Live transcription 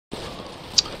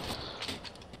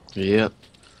Yep.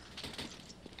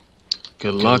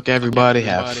 Good luck, everybody.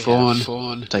 Have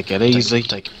fun. Take it easy.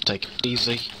 Take it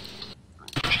easy.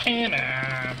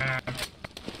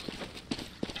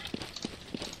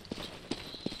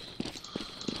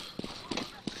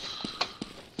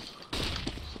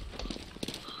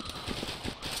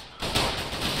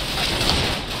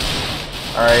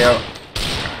 Alright, yo.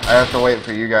 I have to wait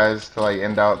for you guys to like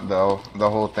end out the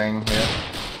whole thing here.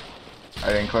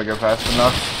 I didn't click it fast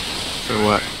enough. For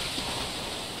what?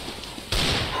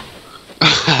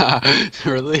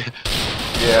 Really?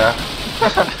 Yeah.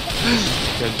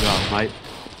 Good job, mate.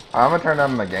 I'm gonna turn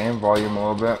down the game volume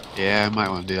a little bit. Yeah, I might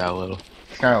want to do that a little.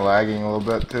 It's kind of lagging a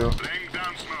little bit too.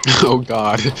 Oh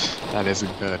god, that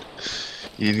isn't good.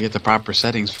 You need to get the proper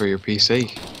settings for your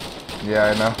PC. Yeah,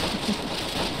 I know.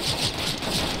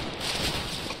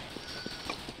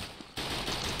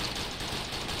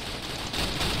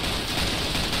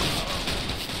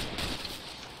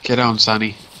 Get on,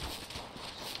 Sonny.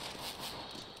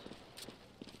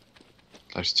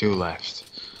 There's 2 left.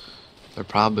 They're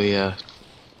probably,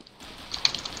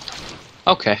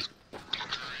 okay.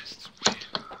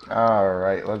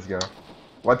 Alright, let's go.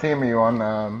 What team are you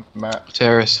on, Matt?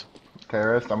 Terrace.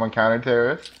 Terrorist? I'm on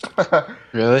counter-terrorist.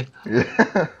 Really?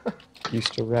 Yeah.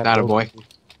 Used to rap. Not a boy.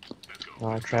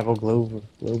 I travel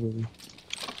globally.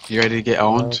 You ready to get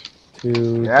owned?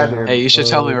 Yeah, dude. Hey, you should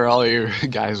tell me where all your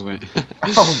guys went.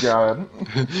 Oh god.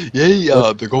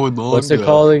 Yeah, they're going on. What's it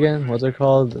called again? What's it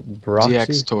called? Broxy?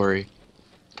 DX Tory.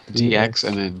 DX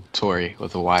and then Tory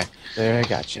with a Y. There, I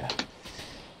gotcha.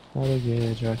 How to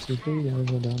get Roxy free?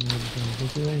 Okay,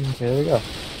 there we go.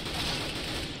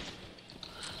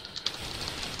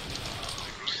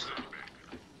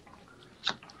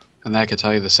 And I could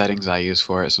tell you the settings I use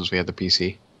for it since we had the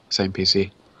PC. Same PC.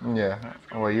 Yeah.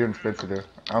 Well, you and Spitzer do.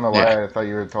 I don't know why Yeah. I thought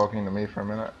you were talking to me for a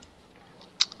minute.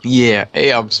 Yeah.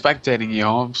 Hey, I'm spectating you,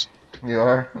 Holmes. You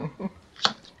are?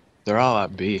 They're all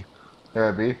at B. They're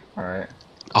at B? Alright.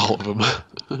 All of them.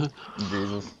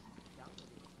 Jesus.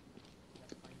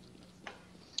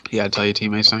 You gotta tell your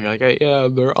teammates something like, hey, yeah,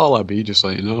 they're all at B, just so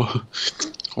you know.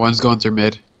 One's going through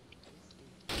mid.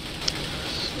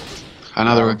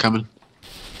 Another one coming.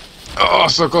 Oh,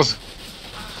 so close.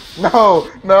 No!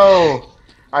 No!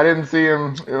 I didn't see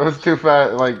him. It was too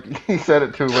fast. Like, he said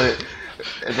it too late.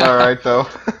 It's alright, though.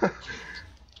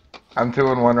 I'm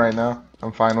 2-1 right now.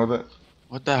 I'm fine with it.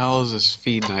 What the hell is this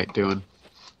feed knight doing?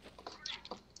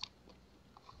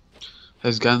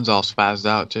 His gun's all spazzed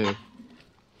out, too.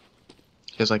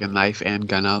 He has like a knife and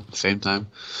gun out at the same time.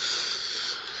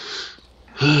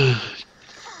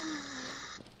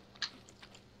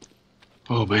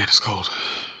 Oh man, it's cold.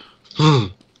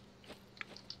 I'm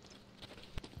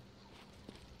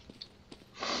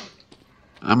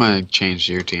gonna change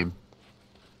your team.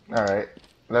 Alright.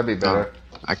 That'd be better.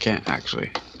 I can't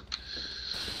actually.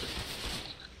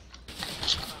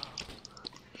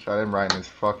 Shot him right in his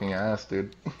fucking ass,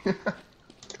 dude.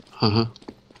 Uh-huh.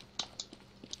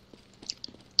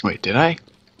 Wait, did I?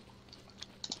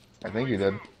 I think you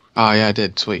did. Oh yeah, I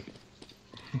did. Sweet.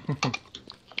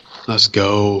 Let's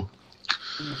go.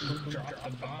 Drop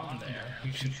the bomb there.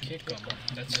 You should kick him.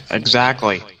 That's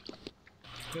Exactly.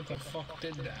 Who the fuck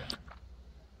did that?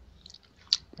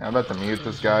 I'm about to mute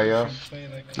this guy, yo.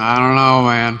 I don't know,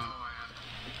 man.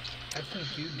 I think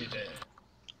you did it.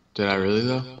 Did I really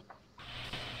though?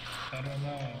 I don't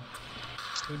know.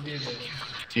 Who did it?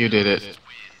 You did it.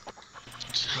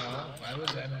 No, I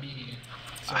was at B.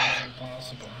 So it's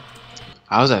impossible.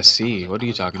 I was at C. What are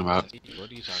you talking about? Floyd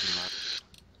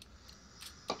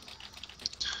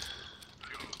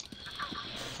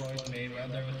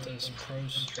Mayweather with those pro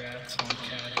strats on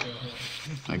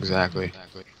casual. Exactly.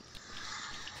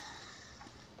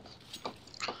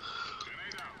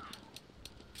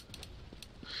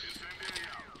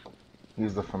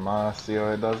 Use the FAMAS, see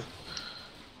how it does?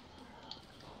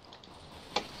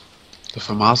 The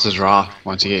FAMAS is raw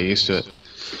once you get used to it.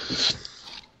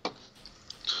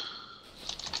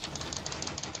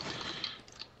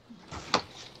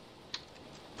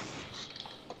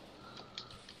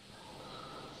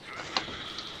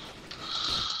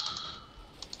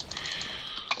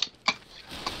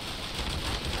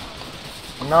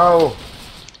 No!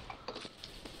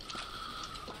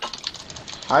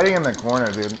 Hiding in the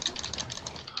corner, dude.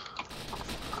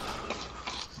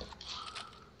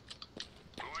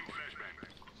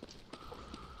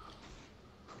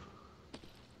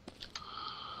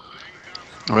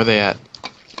 Where are they at?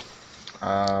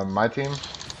 My team?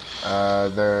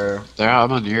 They're...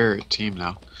 I'm on your team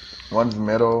now. One's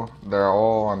middle. They're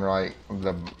all on, like,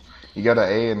 the... You go to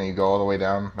A and then you go all the way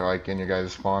down. They're, like, in your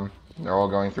guys' spawn. They're all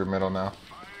going through middle now.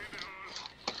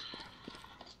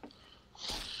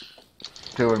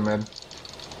 Two in mid.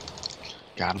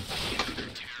 Got him.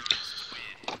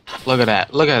 Look at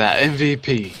that. Look at that.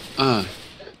 MVP.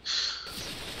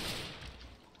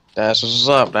 That's what's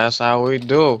up. That's how we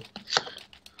do.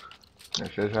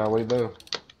 That's just how we do.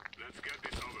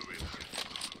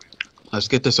 Let's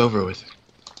get this over with.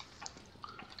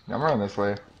 I'm running this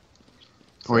way.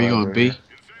 Where are you going, B?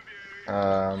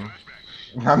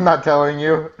 I'm not telling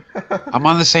you. I'm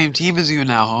on the same team as you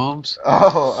now, Holmes.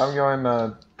 Oh, I'm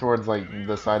going towards like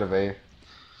the side of A.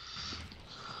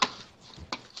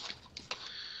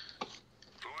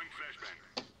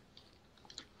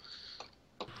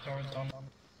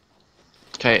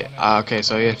 Okay, okay,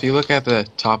 so if you look at the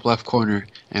top left corner,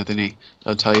 Anthony,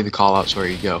 it'll tell you the callouts where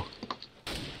you go.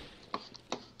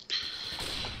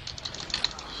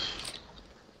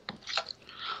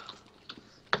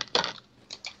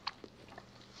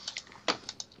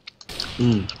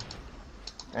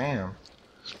 Damn.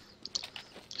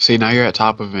 See, now you're at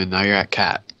top of it, now you're at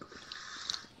cat.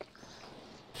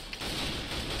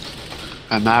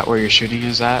 And that where you're shooting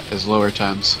is at is lower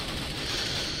 10s.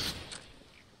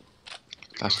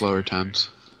 That's lower 10s.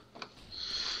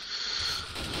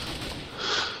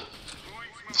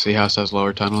 See how it says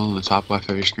lower tunnel in the top left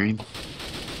of your screen?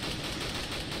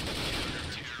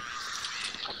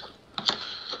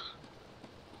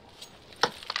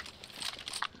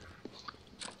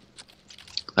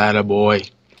 Atta boy.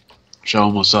 Show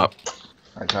him what's up.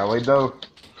 That's how we do.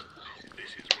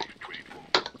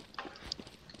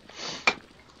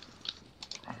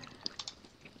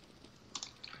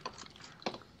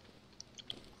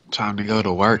 Time to go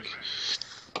to work.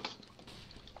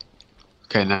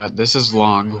 Okay, now this is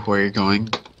long where you're going.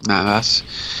 Now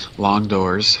that's long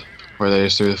doors where they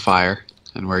just threw the fire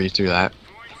and where you threw that.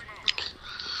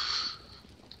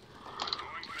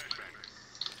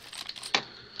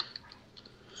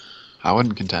 I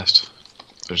wouldn't contest.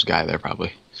 There's a guy there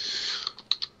probably.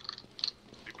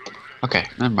 Okay,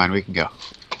 never mind, we can go.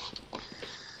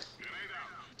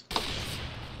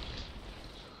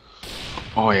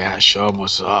 Oh yeah, show him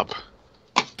what's up.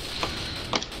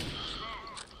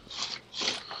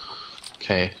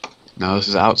 Okay, now this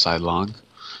is outside long,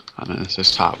 and then this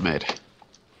is top mid.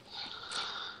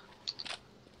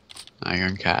 Now you're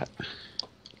in cat.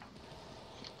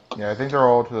 Yeah, I think they're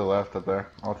all to the left up there.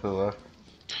 All to the left.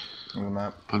 On the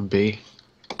map. On B?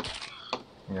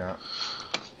 Yeah.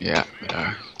 Yeah, they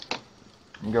are.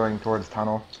 I'm going towards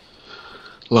tunnel.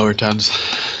 Lower 10s.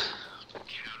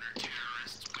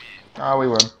 Oh, we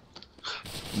win.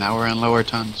 Now we're in lower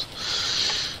 10s.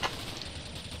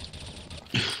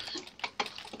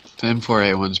 The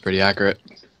M4A1's pretty accurate.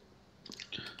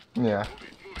 Yeah.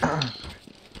 I'm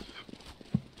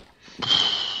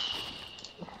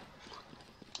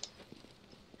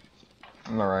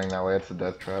not running that way. It's a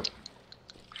death trap.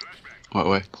 What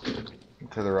way?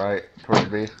 To the right, towards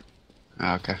B.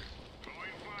 Ah, okay.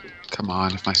 Come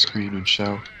on, if my screen would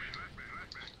show.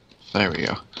 There we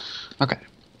go. Okay.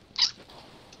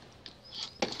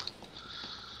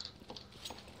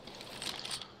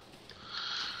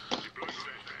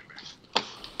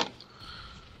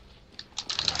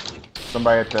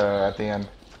 Somebody at the end.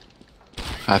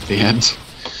 At the end.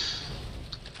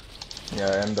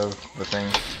 Yeah, end of the thing.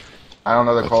 I don't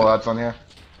know the What's call it? outs on here.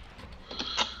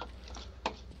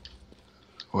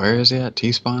 Where is he at?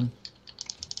 T-spawn?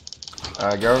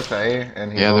 Go to A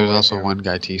and Yeah, there's also one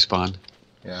guy T-spawn.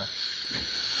 Yeah.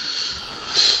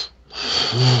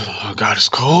 Oh god, it's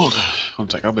cold. One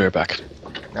sec, I'll be right back.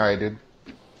 Alright, dude.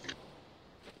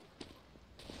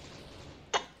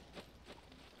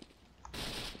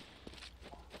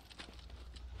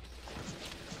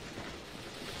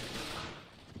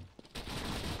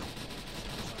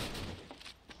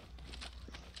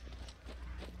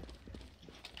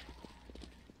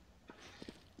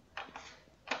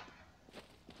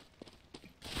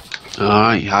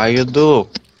 Alright, how you do?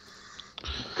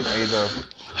 How you do?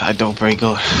 I don't very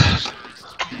good.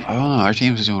 I don't know, our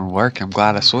team's doing work. I'm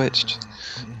glad I switched.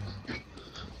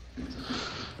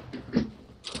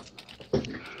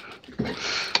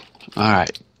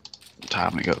 Alright,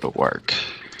 time to go to work.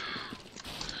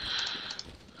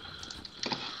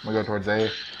 We go towards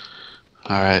A.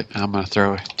 Alright, I'm gonna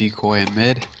throw a decoy in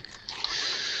mid.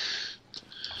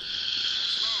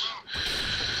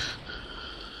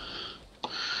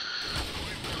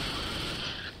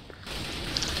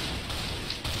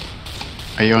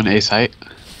 Are you on A site?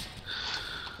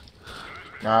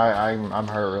 I'm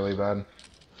hurt really bad.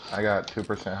 I got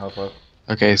 2% health left.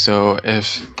 Okay, so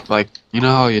if, like, you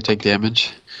know how you take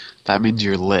damage? That means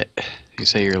you're lit. You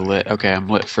say you're lit. Okay, I'm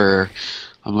lit for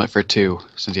 2,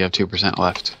 since you have 2%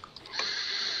 left.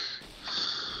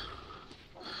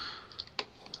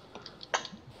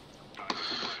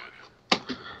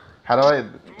 How do I?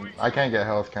 I can't get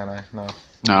health, can I? No.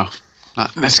 No,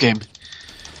 not in this game.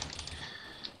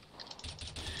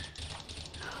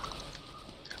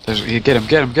 Get him,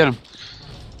 get him, get him.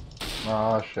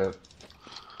 Oh shit.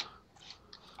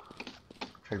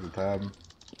 Check the tab.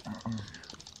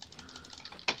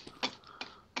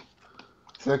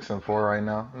 6 and 4 right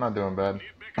now. I'm not doing bad.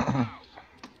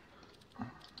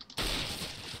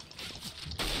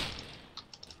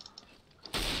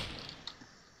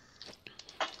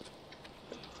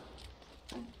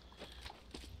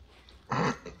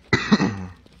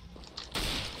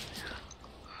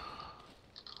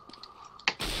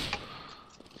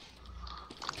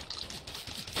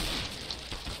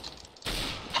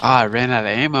 Ah, I ran out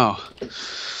of ammo.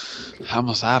 I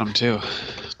almost had him too.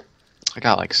 I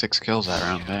got like 6 kills that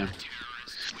round, damn.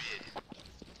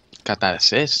 Got that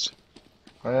assist.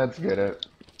 Let's get it.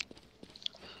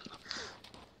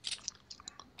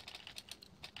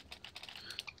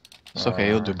 It's okay,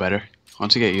 you'll do better.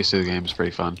 Once you get used to the game, it's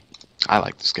pretty fun. I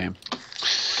like this game.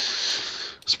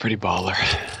 It's pretty baller.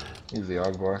 Easy,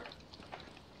 Ogbar.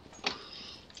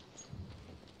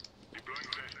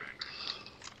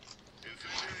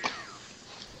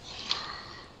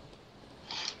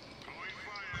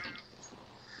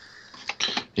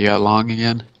 You got long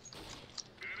again?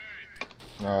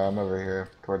 No, I'm over here,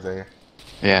 towards A.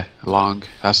 Yeah, long.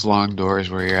 That's long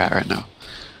doors where you're at right now.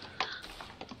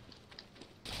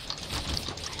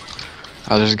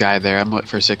 Oh, there's a guy there. I'm lit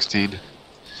for 16.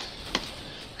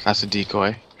 That's a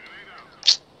decoy.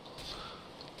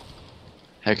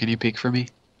 Hey, can you peek for me?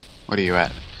 What are you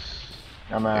at?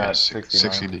 I'm Yeah, at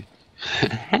 69.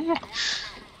 69.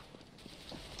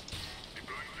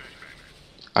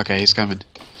 Okay, he's coming.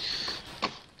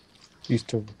 Used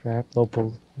to rap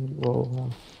local.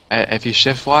 Whoa. If you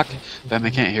shift walk, then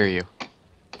they can't hear you.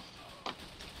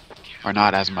 Or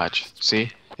not as much. See?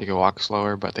 You can walk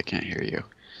slower, but they can't hear you.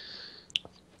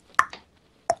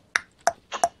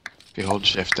 If you hold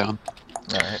shift down.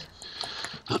 Alright.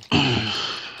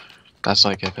 That's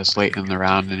like if it's late in the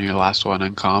round and you're the last one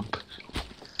in comp.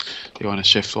 You want to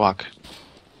shift walk.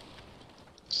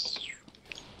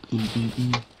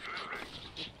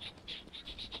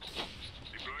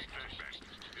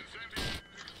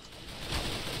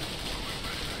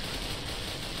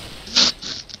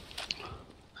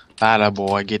 Atta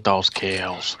boy, get those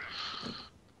kills.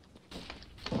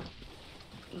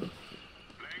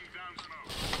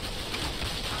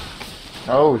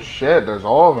 Oh shit, there's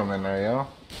all of them in there, yo.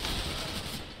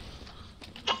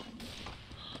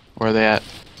 Where are they at?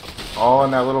 All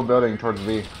in that little building towards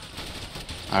B.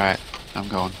 Alright, I'm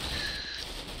going.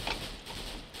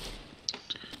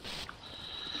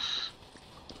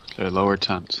 They're lower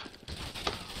tons.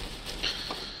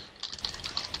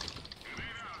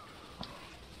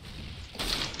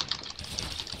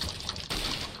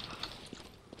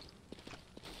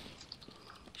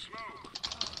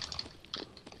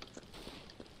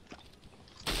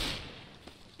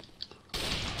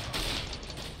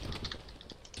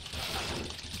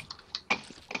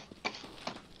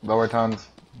 Lower tons.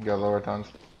 You got lower tons.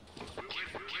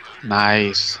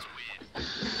 Nice.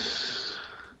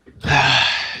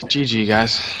 GG,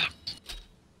 guys.